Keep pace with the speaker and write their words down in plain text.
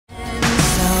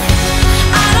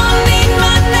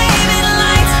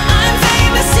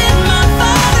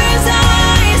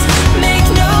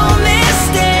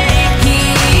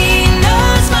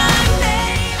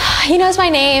My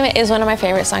Name is one of my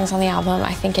favorite songs on the album.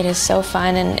 I think it is so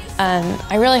fun, and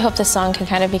I really hope this song can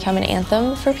kind of become an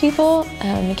anthem for people,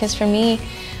 because for me,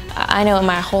 I know in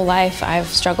my whole life I've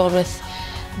struggled with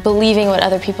believing what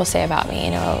other people say about me,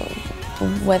 you know,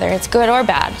 whether it's good or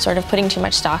bad, sort of putting too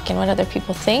much stock in what other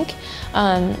people think.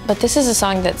 But this is a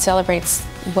song that celebrates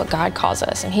what God calls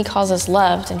us, and He calls us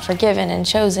loved and forgiven and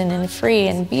chosen and free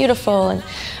and beautiful,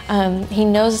 and He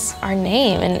knows our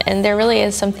name, and there really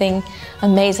is something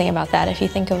amazing about that if you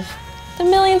think of the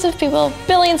millions of people,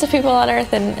 billions of people on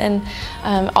earth, and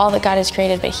all that God has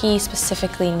created, but He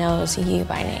specifically knows you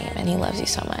by name, and He loves you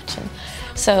so much. And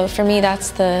so for me,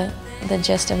 that's the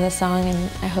gist of the song, and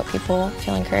I hope people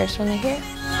feel encouraged when they hear it.